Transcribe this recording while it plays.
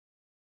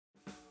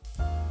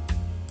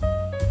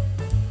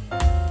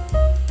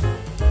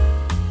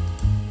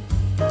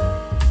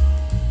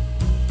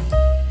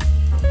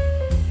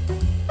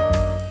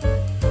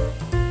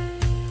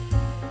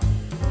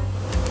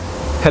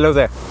Hello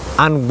there,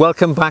 and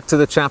welcome back to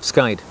the Chap's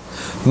Guide.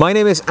 My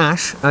name is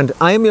Ash, and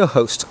I am your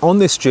host on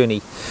this journey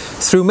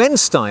through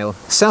men's style,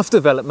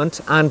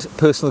 self-development and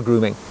personal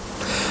grooming.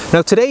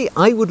 Now today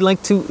I would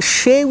like to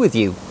share with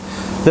you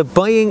the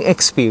buying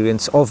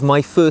experience of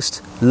my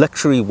first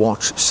luxury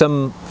watch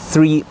some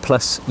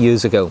 3+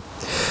 years ago.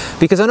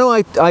 Because I know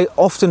I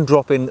often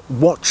drop in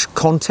watch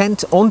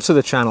content onto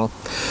the channel,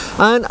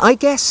 and I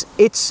guess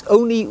it's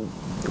only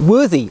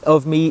worthy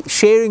of me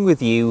sharing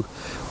with you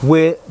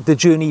where the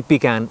journey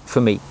began for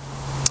me.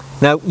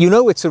 Now, you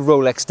know it's a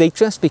Rolex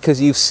Datejust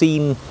because you've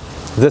seen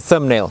the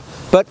thumbnail,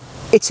 but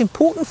it's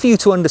important for you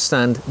to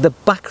understand the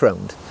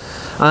background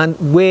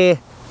and where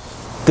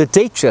the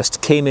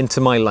Datejust came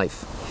into my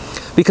life.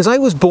 Because I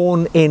was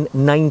born in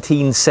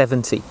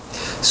 1970,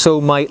 so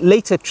my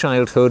later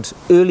childhood,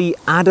 early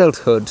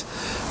adulthood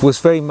was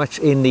very much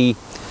in the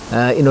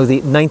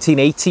the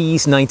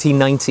 1980s,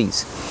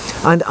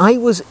 1990s, and I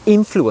was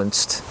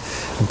influenced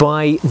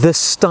by the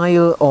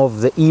style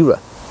of the era.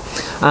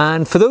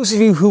 And for those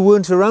of you who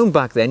weren't around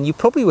back then, you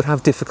probably would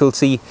have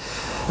difficulty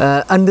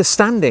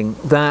understanding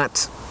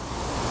that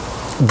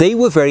they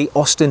were very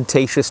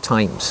ostentatious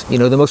times. You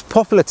know, the most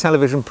popular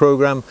television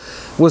program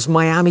was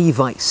Miami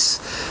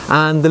Vice,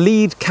 and the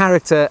lead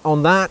character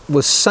on that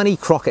was Sonny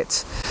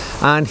Crockett,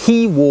 and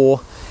he wore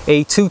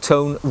a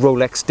two-tone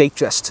Rolex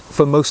Datejust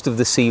for most of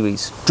the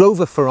series, drove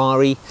a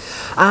Ferrari,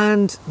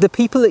 and the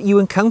people that you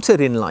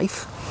encountered in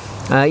life,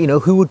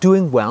 who were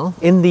doing well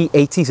in the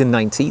 80s and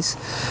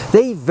 90s,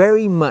 they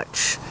very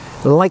much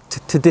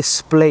liked to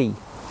display,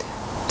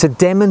 to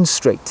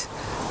demonstrate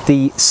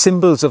the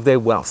symbols of their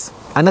wealth.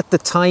 And at the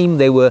time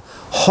they were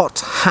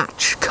hot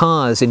hatch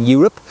cars in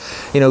Europe,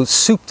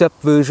 souped up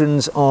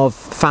versions of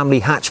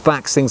family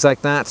hatchbacks, things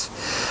like that.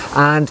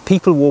 And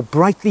people wore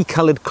brightly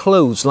coloured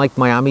clothes like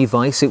Miami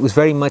Vice. It was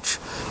very much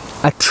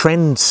a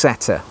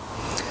trendsetter.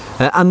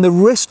 And the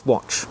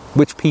wristwatch,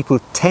 which people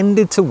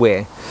tended to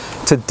wear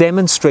to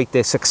demonstrate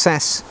their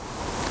success,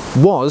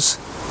 was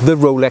the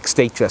Rolex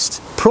Datejust.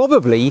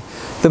 Probably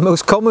the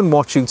most common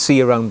watch you'd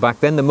see around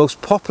back then, the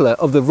most popular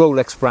of the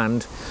Rolex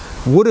brand,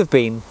 would have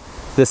been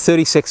the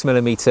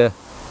 36mm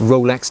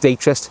Rolex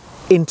Datejust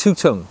in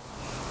two-tone,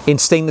 in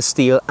stainless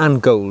steel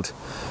and gold.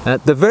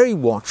 The very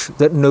watch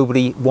that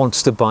nobody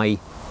wants to buy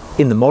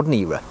in the modern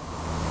era.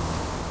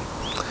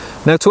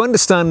 Now, to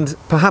understand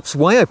perhaps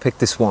why I picked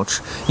this watch,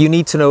 you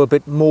need to know a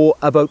bit more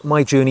about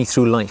my journey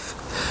through life.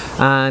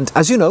 And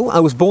as you know, I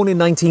was born in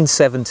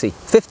 1970,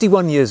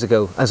 51 years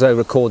ago as I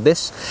record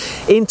this,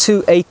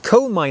 into a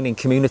coal mining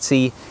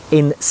community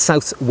in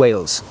South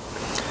Wales.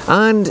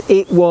 And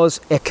it was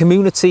a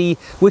community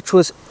which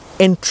was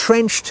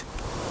entrenched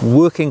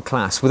working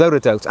class, without a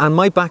doubt, and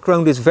my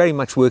background is very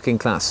much working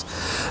class.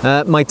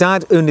 My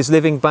dad earned his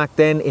living back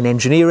then in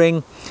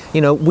engineering.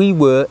 We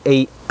were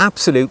a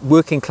absolute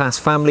working class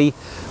family.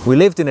 We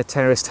lived in a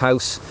terraced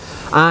house,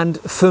 and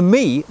for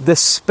me the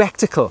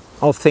spectacle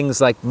of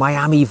things like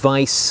Miami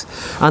Vice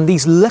and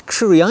these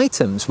luxury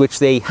items which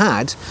they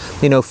had,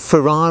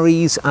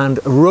 Ferraris and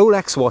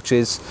Rolex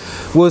watches,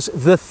 was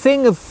the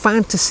thing of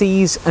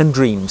fantasies and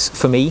dreams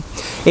for me.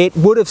 It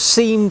would have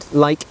seemed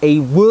like a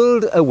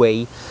world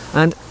away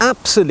and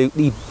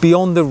absolutely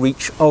beyond the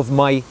reach of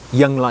my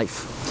young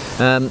life.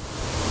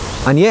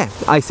 And yeah,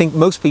 I think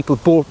most people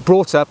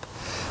brought up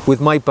with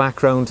my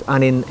background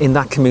and in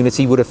that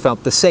community would have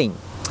felt the same.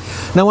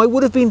 Now, I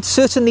would have been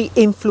certainly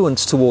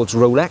influenced towards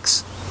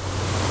Rolex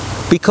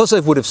because I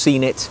would have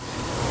seen it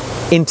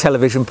in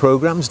television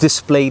programs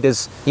displayed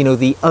as,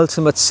 the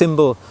ultimate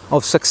symbol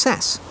of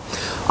success.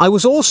 I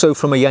was also,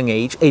 from a young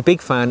age, a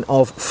big fan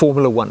of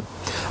Formula One.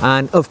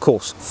 And of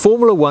course,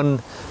 Formula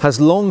One has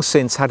long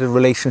since had a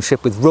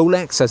relationship with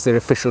Rolex as their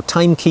official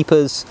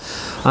timekeepers.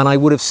 And I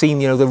would have seen,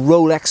 the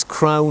Rolex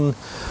crown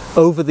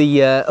over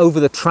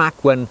the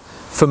track when,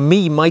 for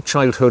me, my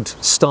childhood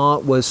star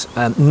was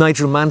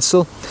Nigel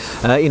Mansell,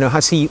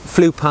 as he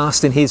flew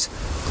past in his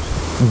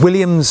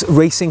Williams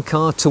racing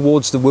car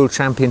towards the World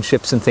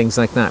Championships and things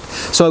like that.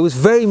 So I was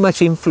very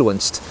much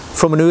influenced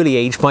from an early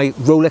age by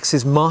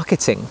Rolex's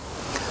marketing,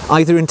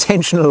 either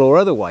intentional or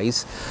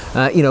otherwise,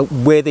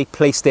 where they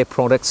placed their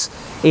products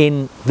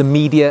in the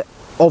media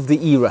of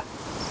the era.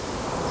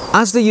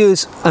 As the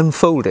years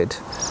unfolded,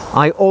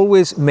 I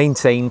always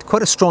maintained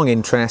quite a strong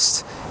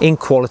interest in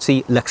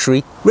quality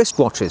luxury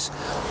wristwatches.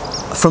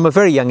 From a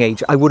very young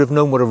age, I would have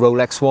known what a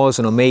Rolex was,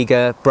 an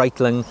Omega,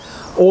 Breitling,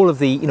 all of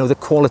the, the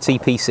quality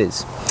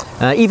pieces,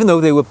 even though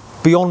they were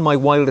beyond my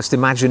wildest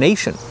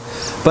imagination.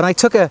 But I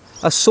took a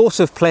sort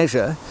of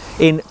pleasure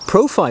in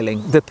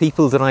profiling the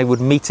people that I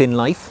would meet in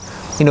life,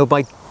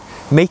 by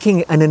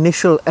making an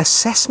initial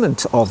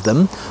assessment of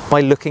them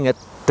by looking at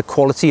the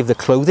quality of the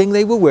clothing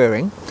they were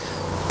wearing,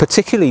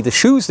 particularly the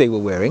shoes they were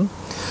wearing,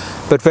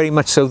 but very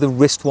much so the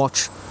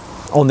wristwatch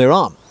on their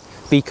arm.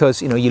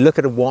 Because, you look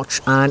at a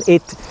watch and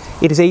it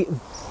is a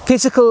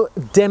physical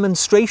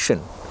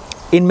demonstration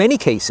in many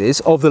cases,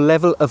 of the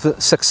level of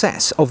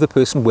success of the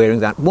person wearing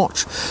that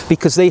watch,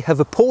 because they have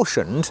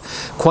apportioned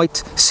quite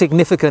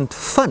significant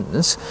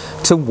funds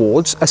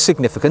towards a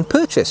significant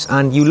purchase.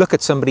 And you look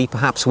at somebody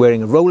perhaps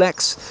wearing a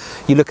Rolex,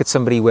 you look at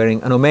somebody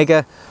wearing an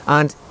Omega,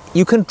 and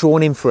you can draw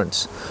an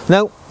inference.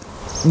 Now,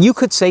 you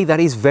could say that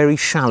is very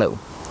shallow,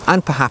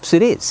 and perhaps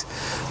it is.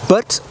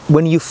 But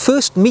when you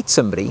first meet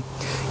somebody,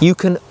 you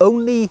can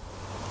only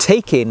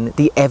take in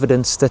the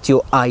evidence that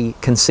your eye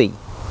can see.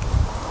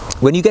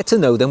 When you get to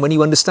know them, when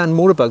you understand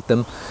more about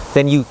them,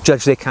 then you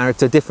judge their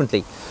character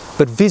differently.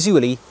 But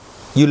visually,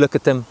 you look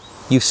at them,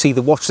 you see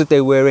the watch that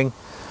they're wearing,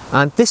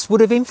 and this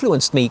would have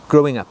influenced me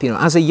growing up. You know,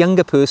 as a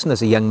younger person,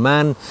 as a young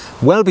man,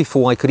 well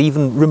before I could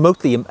even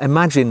remotely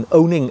imagine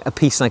owning a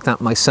piece like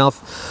that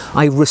myself,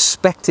 I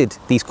respected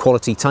these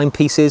quality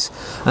timepieces,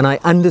 and I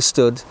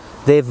understood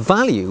their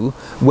value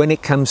when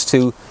it comes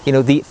to, you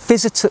know, the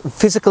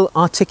physical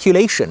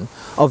articulation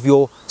of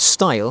your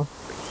style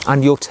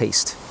and your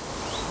taste.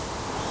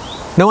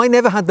 Now, I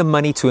never had the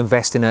money to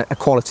invest in a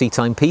quality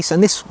timepiece,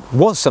 and this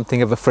was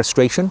something of a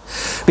frustration,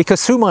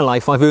 because through my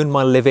life I've earned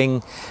my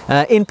living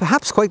in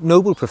perhaps quite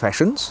noble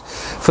professions.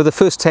 For the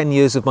first 10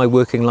 years of my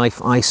working life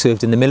I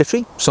served in the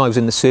military, so I was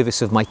in the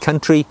service of my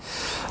country,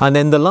 and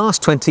then the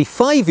last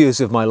 25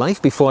 years of my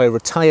life, before I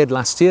retired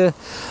last year,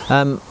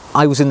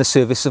 I was in the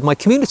service of my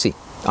community.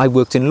 I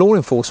worked in law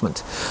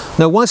enforcement.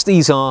 Now, whilst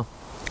these are,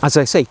 as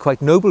I say,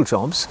 quite noble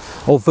jobs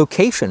or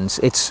vocations,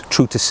 it's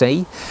true to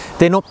say,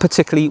 they're not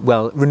particularly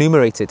well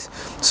remunerated.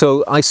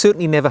 So I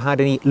certainly never had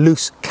any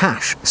loose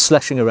cash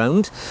slushing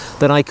around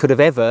that I could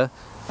have ever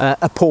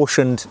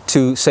apportioned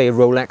to, say, a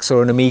Rolex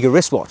or an Omega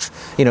wristwatch.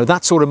 You know,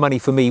 that sort of money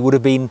for me would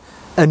have been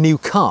a new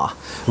car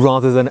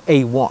rather than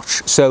a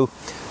watch. So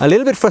a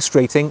little bit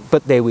frustrating,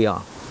 but there we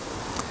are.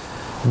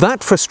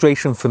 That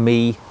frustration for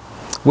me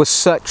was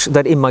such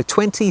that in my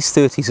 20s,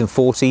 30s and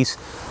 40s,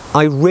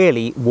 I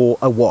rarely wore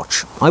a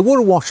watch. I wore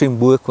a watch in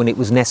work when it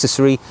was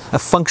necessary, a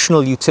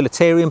functional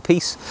utilitarian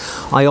piece.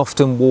 I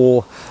often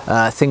wore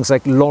things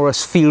like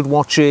Loris field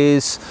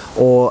watches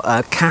or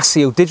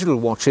Casio digital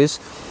watches,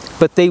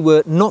 but they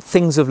were not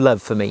things of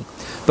love for me.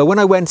 But when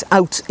I went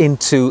out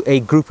into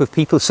a group of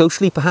people,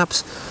 socially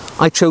perhaps,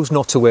 I chose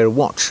not to wear a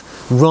watch,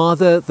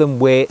 rather than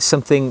wear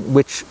something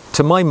which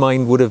to my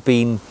mind would have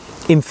been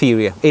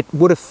inferior. It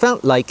would have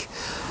felt like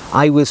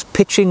I was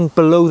pitching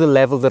below the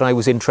level that I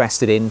was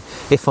interested in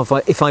if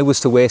I was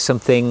to wear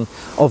something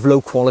of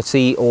low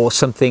quality or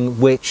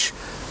something which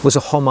was a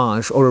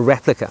homage or a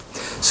replica.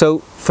 So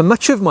for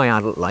much of my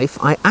adult life,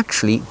 I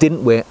actually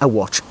didn't wear a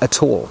watch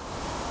at all.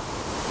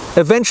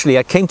 Eventually,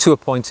 I came to a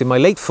point in my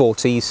late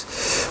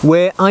 40s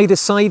where I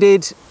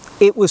decided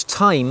it was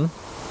time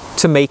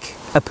to make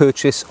a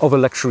purchase of a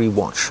luxury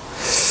watch.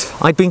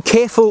 I'd been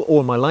careful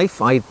all my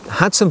life. I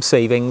had some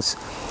savings,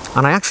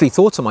 and I actually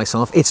thought to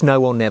myself, it's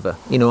now or never.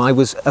 You know, I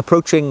was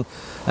approaching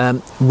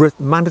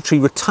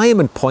mandatory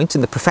retirement point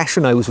in the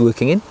profession I was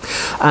working in,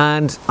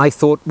 and I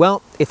thought,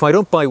 well, if I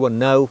don't buy one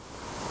now,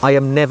 I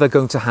am never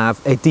going to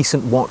have a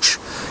decent watch.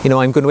 You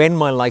know, I'm going to end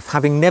my life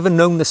having never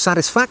known the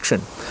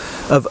satisfaction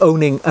of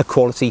owning a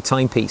quality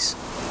timepiece.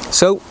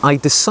 So I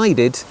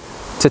decided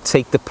to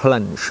take the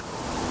plunge.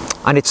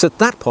 And it's at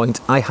that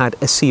point I had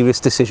a serious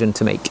decision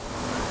to make.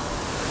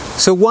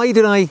 So why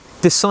did I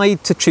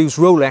decide to choose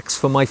Rolex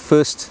for my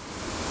first,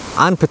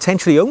 and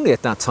potentially only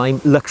at that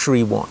time,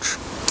 luxury watch?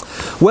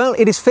 Well,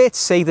 it is fair to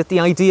say that the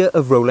idea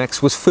of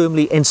Rolex was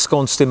firmly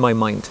ensconced in my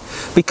mind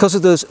because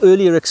of those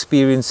earlier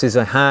experiences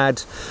I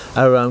had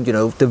around, you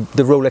know,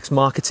 the Rolex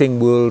marketing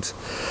world,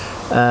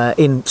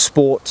 in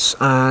sports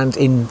and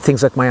in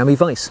things like Miami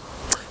Vice.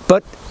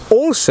 But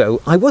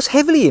also, I was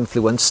heavily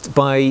influenced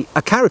by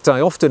a character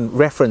I often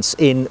reference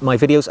in my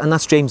videos, and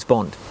that's James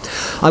Bond.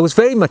 I was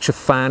very much a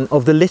fan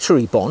of the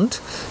literary Bond,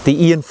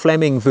 the Ian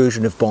Fleming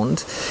version of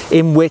Bond,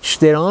 in which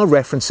there are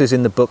references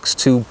in the books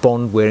to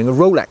Bond wearing a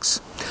Rolex.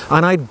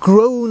 And I'd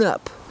grown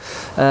up,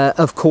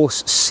 of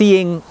course,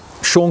 seeing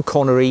Sean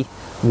Connery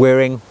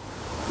wearing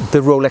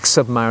the Rolex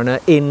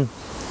Submariner in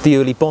the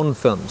early Bond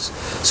films.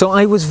 So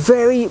I was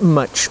very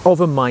much of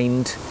a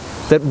mind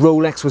that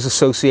Rolex was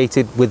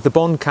associated with the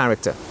Bond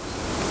character.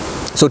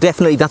 So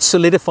definitely that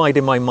solidified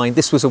in my mind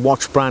this was a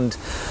watch brand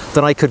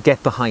that I could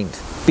get behind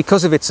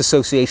because of its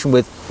association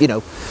with, you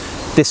know,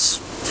 this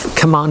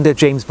Commander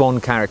James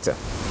Bond character.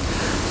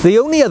 The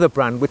only other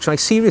brand which I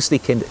seriously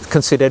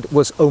considered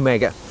was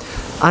Omega.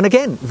 And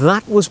again,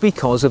 that was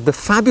because of the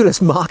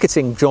fabulous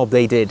marketing job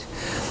they did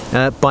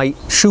by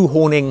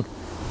shoehorning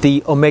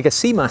the Omega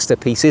Seamaster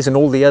pieces and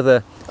all the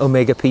other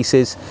Omega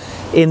pieces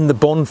in the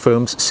Bond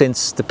films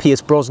since the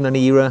Pierce Brosnan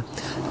era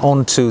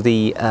onto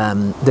the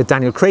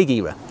Daniel Craig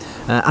era,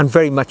 and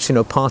very much, you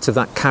know, part of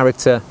that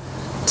character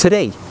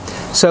today.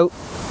 So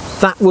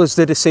that was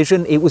the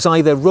decision. It was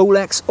either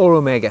Rolex or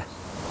Omega.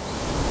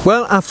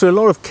 Well, after a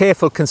lot of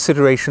careful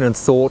consideration and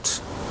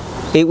thought,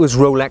 it was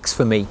Rolex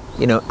for me.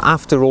 You know,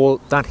 after all,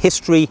 that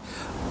history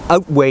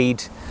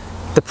outweighed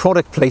the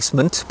product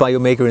placement by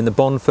Omega in the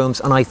Bond films,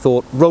 and I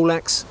thought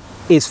Rolex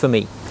is for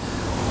me.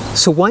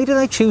 So why did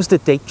I choose the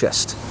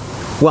Datejust?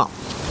 Well,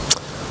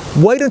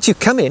 Why don't you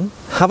come in,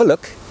 have a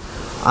look,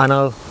 and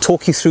I'll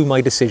talk you through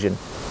my decision.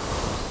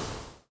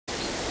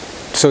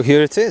 So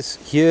here it is.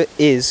 Here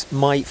is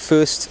my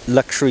first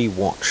luxury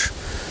watch.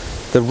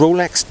 The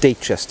Rolex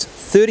Datejust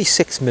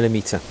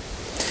 36mm.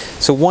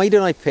 So why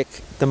did I pick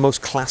the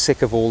most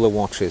classic of all the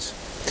watches?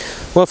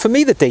 Well, for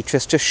me the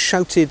Datejust just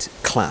shouted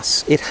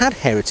class. It had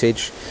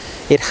heritage,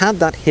 it had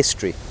that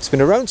history. It's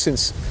been around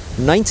since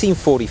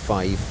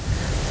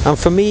 1945, and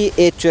for me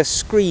it just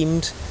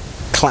screamed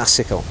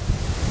classical.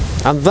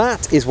 And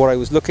that is what I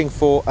was looking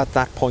for at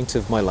that point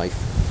of my life.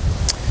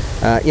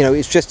 You know,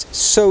 it's just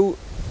so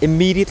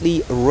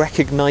immediately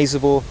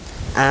recognizable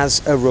as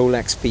a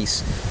Rolex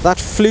piece. That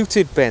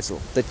fluted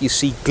bezel that you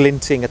see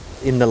glinting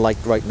in the light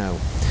right now.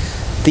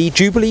 The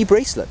Jubilee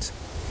bracelet.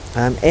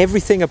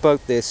 Everything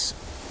about this,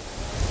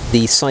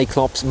 the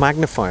Cyclops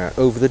magnifier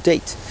over the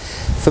date.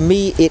 For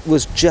me, it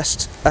was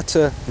just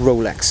utter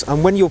Rolex.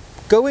 And when you're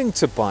going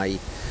to buy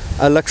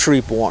a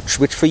luxury watch,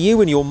 which for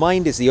you in your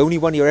mind is the only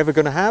one you're ever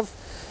going to have,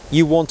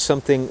 you want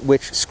something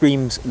which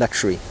screams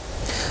luxury.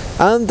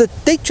 And the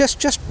Datejust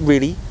just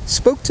really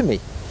spoke to me.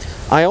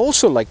 I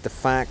also like the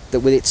fact that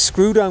with its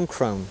screw-down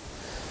crown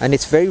and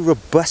its very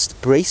robust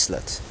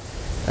bracelet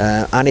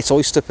and its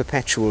Oyster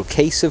Perpetual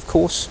case, of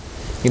course,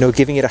 you know,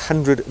 giving it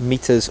 100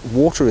 meters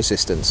water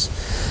resistance,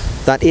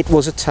 that it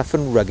was a tough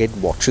and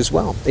rugged watch as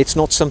well. It's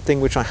not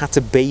something which I had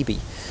to baby,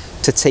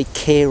 to take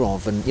care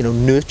of and, you know,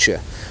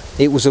 nurture.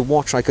 It was a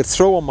watch I could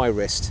throw on my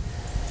wrist,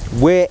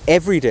 wear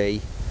every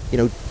day, you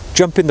know,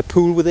 jump in the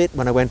pool with it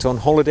when I went on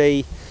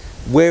holiday,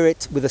 wear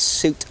it with a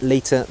suit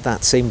later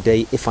that same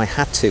day if I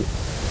had to.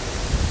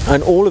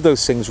 And all of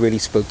those things really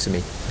spoke to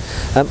me.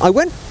 I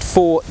went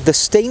for the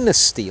stainless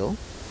steel,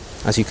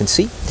 as you can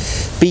see,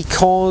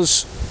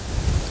 because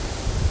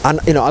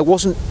you know, I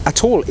wasn't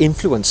at all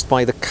influenced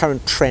by the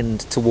current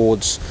trend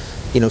towards,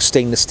 you know,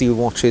 stainless steel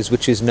watches,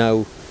 which is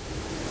now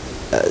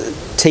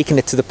taking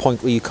it to the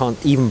point where you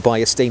can't even buy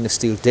a stainless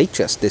steel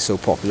Datejust. They're so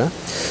popular.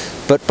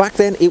 But back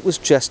then it was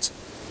just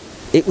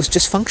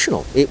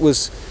functional. It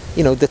was,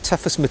 you know, the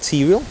toughest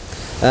material,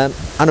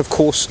 and of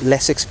course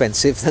less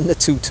expensive than the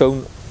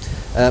two-tone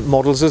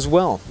models as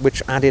well,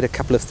 which added a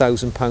couple of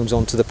 £1,000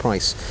 onto the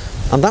price.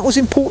 And that was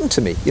important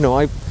to me. You know,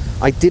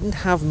 I didn't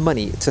have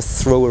money to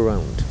throw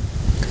around.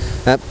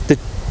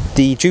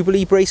 The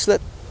Jubilee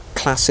bracelet,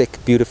 classic,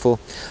 beautiful.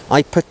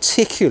 I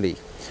particularly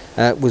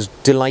was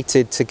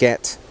delighted to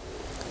get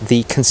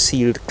the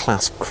concealed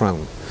clasp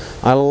crown.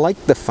 I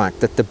like the fact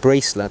that the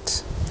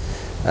bracelet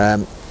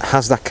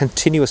has that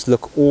continuous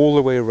look all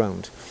the way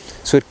around,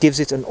 so it gives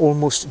it an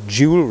almost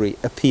jewellery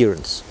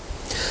appearance.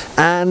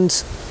 And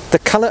the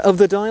colour of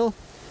the dial,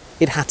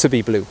 it had to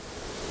be blue.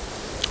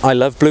 I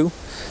love blue.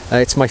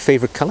 It's my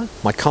favourite colour.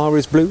 My car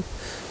is blue.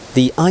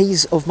 The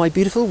eyes of my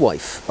beautiful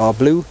wife are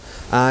blue,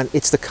 and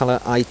it's the colour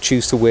I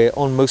choose to wear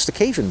on most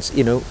occasions.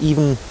 You know,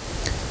 even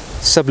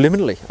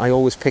subliminally, I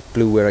always pick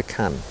blue where I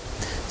can.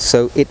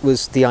 So it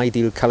was the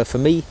ideal colour for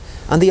me,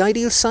 and the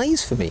ideal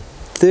size for me.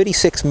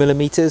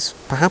 36mm,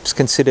 perhaps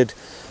considered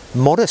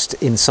modest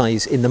in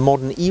size in the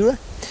modern era,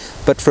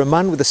 but for a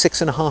man with a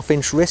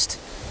 6.5-inch wrist,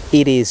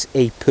 it is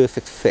a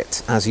perfect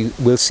fit, as you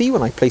will see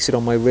when I place it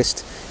on my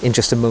wrist in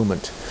just a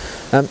moment.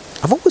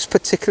 I've always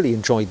particularly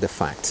enjoyed the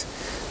fact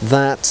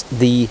that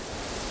the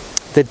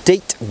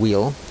date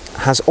wheel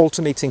has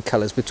alternating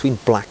colours between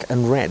black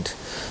and red.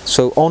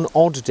 So on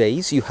odd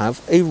days you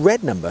have a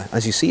red number.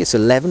 As you see, it's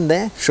 11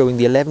 there, showing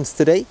the 11th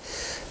today.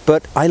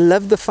 But I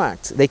love the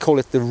fact they call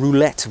it the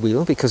roulette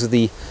wheel because of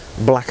the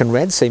black and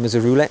red, same as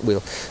a roulette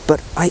wheel.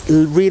 But I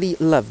really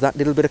love that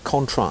little bit of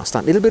contrast,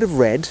 that little bit of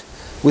red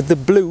with the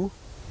blue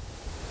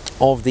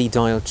of the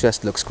dial.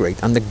 Just looks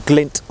great, and the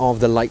glint of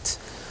the light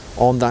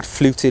on that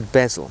fluted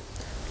bezel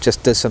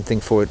just does something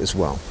for it as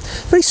well.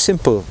 Very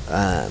simple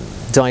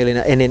dial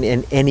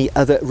in any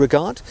other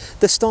regard.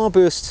 The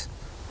starburst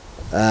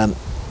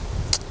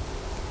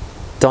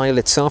dial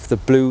itself, the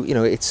blue, you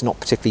know, it's not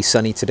particularly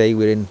sunny today.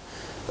 We're in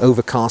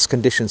overcast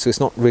conditions, so it's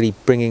not really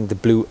bringing the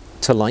blue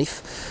to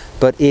life,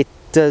 but it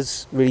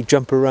does really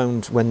jump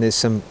around when there's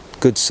some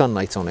good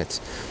sunlight on it.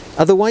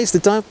 Otherwise, the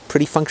dial,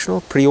 pretty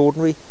functional, pretty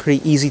ordinary,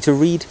 pretty easy to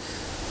read.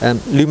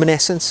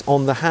 Luminescence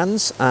on the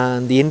hands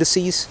and the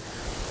indices.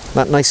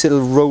 That nice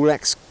little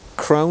Rolex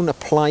crown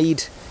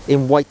applied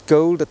in white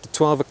gold at the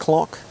 12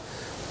 o'clock.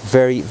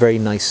 Very, very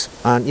nice.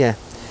 And yeah,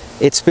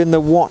 it's been the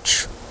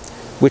watch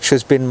which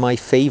has been my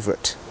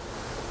favourite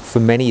for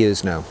many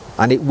years now,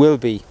 and it will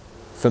be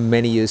for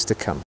many years to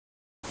come.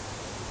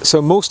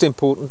 So most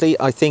importantly,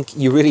 I think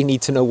you really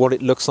need to know what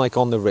it looks like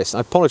on the wrist. I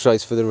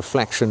apologise for the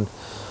reflection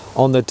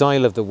on the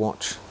dial of the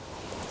watch,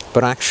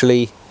 but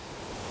actually,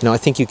 you know, I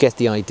think you get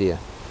the idea.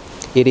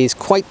 It is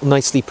quite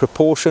nicely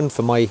proportioned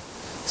for my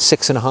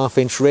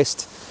 6.5-inch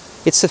wrist.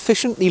 It's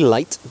sufficiently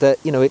light that,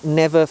 you know, it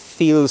never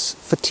feels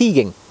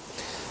fatiguing,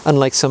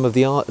 unlike some of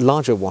the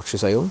larger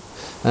watches I own.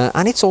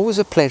 And it's always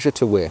a pleasure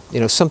to wear. You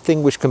know,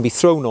 something which can be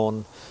thrown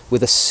on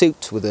with a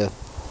suit, with a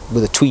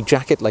tweed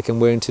jacket like I'm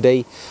wearing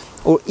today,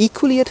 or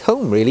equally at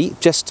home really,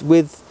 just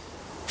with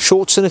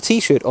shorts and a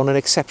t-shirt on an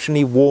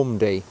exceptionally warm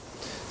day.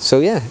 So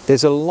yeah,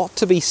 there's a lot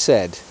to be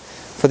said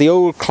for the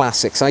old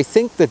classics. I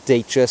think the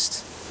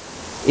Datejust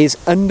is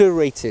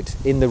underrated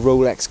in the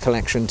Rolex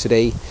collection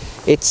today.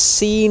 It's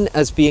seen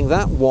as being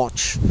that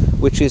watch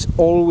which is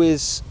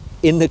always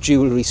in the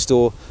jewellery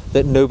store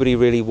that nobody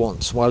really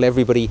wants, while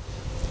everybody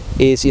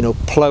is, you know,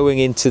 ploughing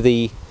into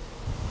the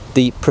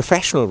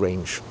professional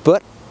range.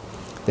 But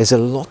there's a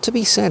lot to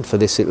be said for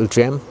this little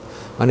gem,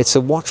 and it's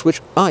a watch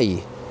which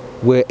I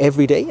wear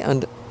every day,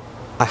 and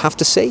I have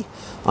to say,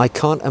 I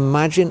can't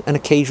imagine an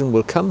occasion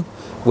will come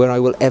where I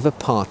will ever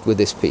part with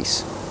this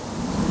piece.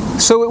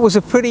 So it was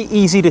a pretty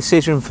easy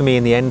decision for me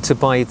in the end to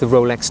buy the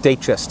Rolex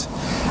Datejust,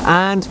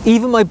 and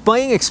even my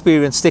buying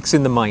experience sticks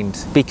in the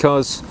mind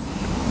because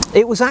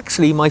it was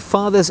actually my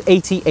father's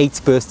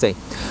 88th birthday,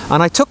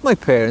 and I took my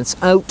parents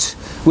out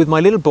with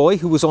my little boy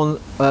who was on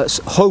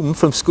home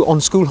from school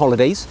on school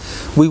holidays.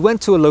 We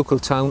went to a local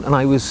town,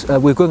 and we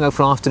were going out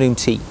for afternoon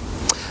tea.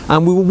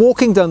 And we were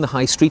walking down the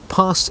high street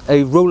past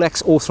a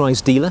Rolex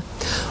authorised dealer.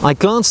 I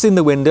glanced in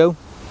the window,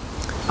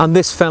 and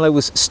this fellow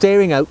was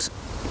staring out,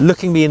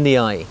 looking me in the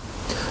eye.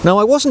 Now,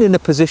 I wasn't in a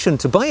position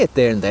to buy it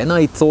there and then.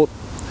 I thought,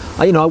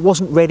 you know, I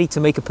wasn't ready to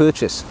make a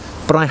purchase,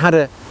 but I had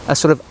a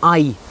sort of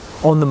eye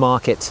on the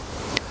market.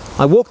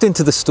 I walked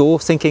into the store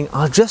thinking,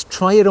 I'll just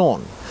try it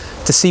on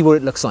to see what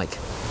it looks like.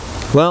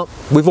 Well,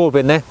 we've all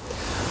been there.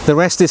 The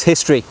rest is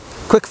history.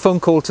 Quick phone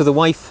call to the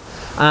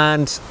wife,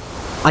 and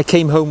I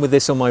came home with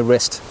this on my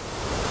wrist.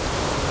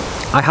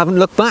 I haven't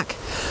looked back.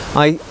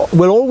 I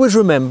will always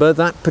remember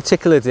that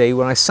particular day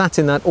where I sat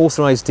in that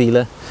authorised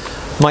dealer,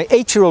 my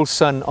 8-year-old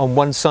son on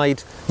one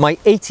side, my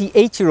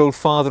 88-year-old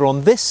father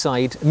on this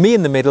side, me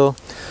in the middle,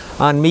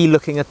 and me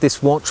looking at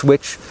this watch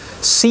which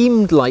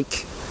seemed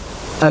like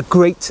a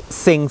great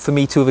thing for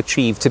me to have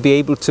achieved, to be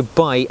able to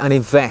buy and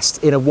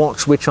invest in a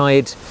watch which I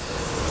had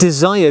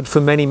desired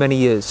for many, many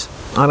years.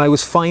 And I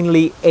was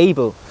finally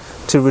able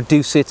to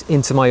reduce it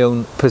into my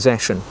own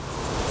possession.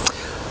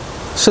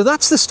 So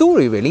that's the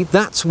story, really.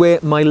 That's where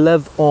my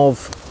love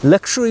of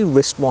luxury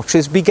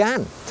wristwatches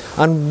began,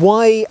 and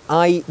why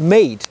I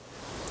made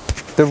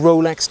the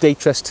Rolex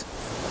Datejust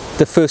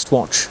the first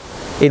watch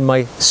in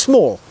my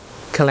small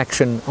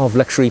collection of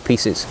luxury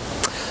pieces.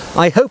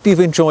 I hope you've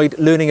enjoyed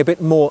learning a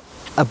bit more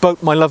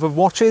about my love of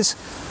watches,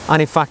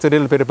 and in fact a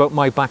little bit about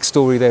my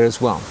backstory there as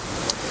well.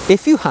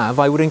 If you have,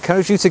 I would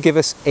encourage you to give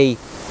us a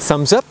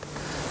thumbs up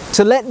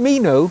to let me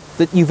know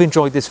that you've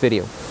enjoyed this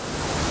video.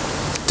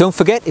 Don't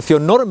forget, if you're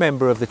not a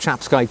member of the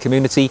Chap's Guide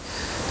community,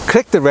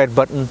 click the red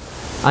button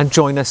and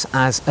join us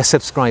as a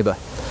subscriber.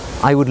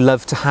 I would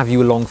love to have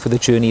you along for the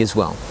journey as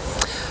well.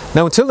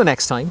 Now, until the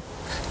next time,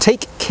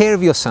 take care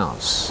of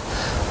yourselves,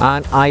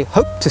 and I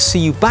hope to see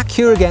you back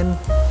here again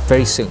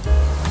very soon.